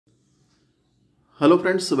Hello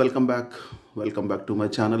friends, welcome back. Welcome back to my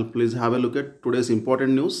channel. Please have a look at today's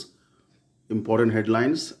important news, important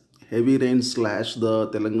headlines. Heavy rain slashed the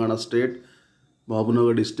Telangana state.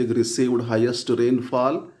 Mahabubnagar district received highest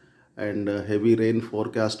rainfall and heavy rain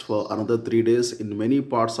forecast for another 3 days in many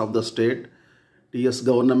parts of the state. TS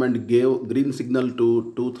government gave green signal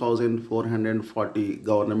to 2,440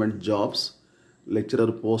 government jobs.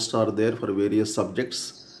 Lecturer posts are there for various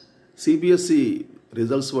subjects. CBSE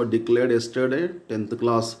results were declared yesterday. 10th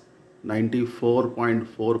class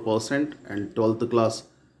 94.4% and 12th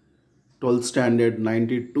standard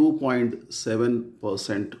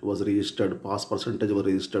 92.7% was registered. Pass percentage was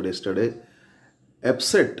registered yesterday.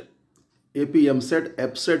 EAPCET,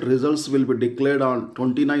 EAPCET results will be declared on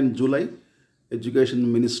 29 July. Education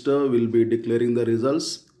Minister will be declaring the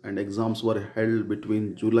results and exams were held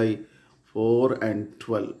between July 4 and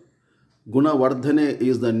 12. Gunawardene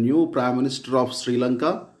is the new Prime Minister of Sri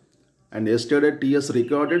Lanka, and yesterday TS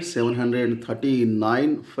recorded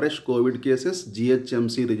 739 fresh COVID cases.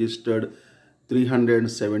 GHMC registered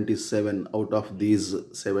 377 out of these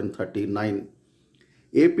 739.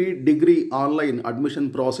 AP degree online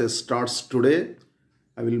admission process starts today.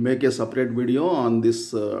 I will make a separate video on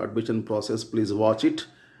this admission process. Please watch it.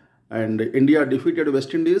 And India defeated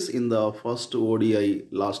West Indies in the first ODI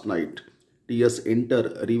last night. TS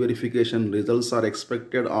Inter re-verification results are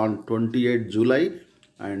expected on 28 July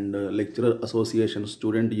and Lecturer Association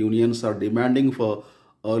student unions are demanding for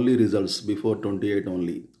early results before 28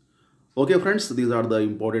 only. Okay friends, these are the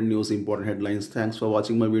important news, important headlines. Thanks for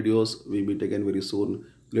watching my videos. We meet again very soon.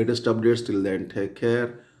 Latest updates. Till then, take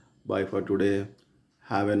care. Bye for today.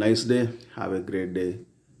 Have a nice day. Have a great day.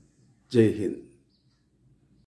 Jai Hind.